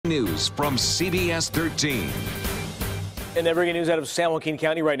news from CBS 13. And they're bringing news out of San Joaquin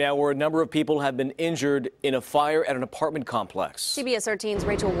County right now, where a number of people have been injured in a fire at an apartment complex. CBS 13's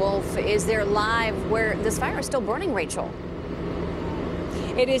Rachel Wolf is there live where this fire is still burning, Rachel.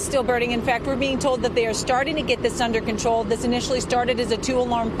 It is still burning. In fact, we're being told that they are starting to get this under control. This initially started as a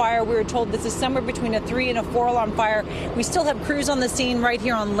 2-alarm fire. We were told this is somewhere between a 3 and a 4-alarm fire. We still have crews on the scene right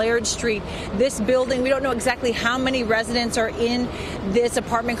here on Laird Street. This building, we don't know exactly how many residents are in this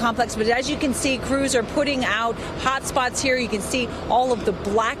apartment complex, but as you can see, crews are putting out hot spots here. You can see all of the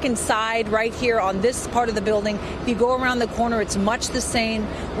blackened side right here on this part of the building. If you go around the corner, it's much the same.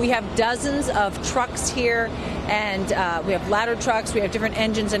 We have dozens of trucks here, and we have ladder trucks. We have different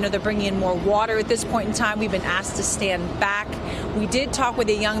engines. I know they're bringing in more water at this point in time. We've been asked to stand back. We did talk with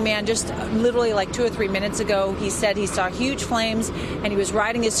a young man just literally like 2 or 3 minutes ago. He said he saw huge flames, and he was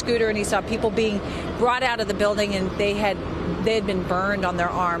riding his scooter, and he saw people being brought out of the building, and they had been burned on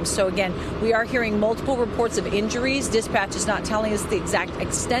their arms. So again, we are hearing multiple reports of injuries. Dispatch is not telling us the exact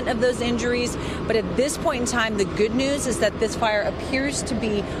extent of those injuries, but at this point in time, the good news is that this fire appears to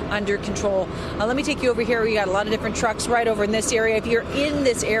be under control. Let me take you over here. We got a lot of different trucks right over in this area. If you're in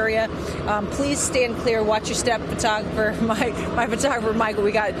this area, please stand clear. Watch your step, photographer. My photographer, Michael.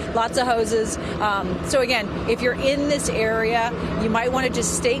 We got lots of hoses. So again, if you're in this area, you might want to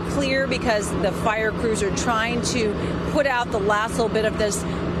just stay clear because the fire crews are trying to put out the last little bit of this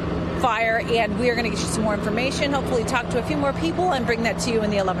fire, and we are going to get you some more information, hopefully talk to a few more people and bring that to you in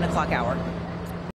the 11 o'clock hour.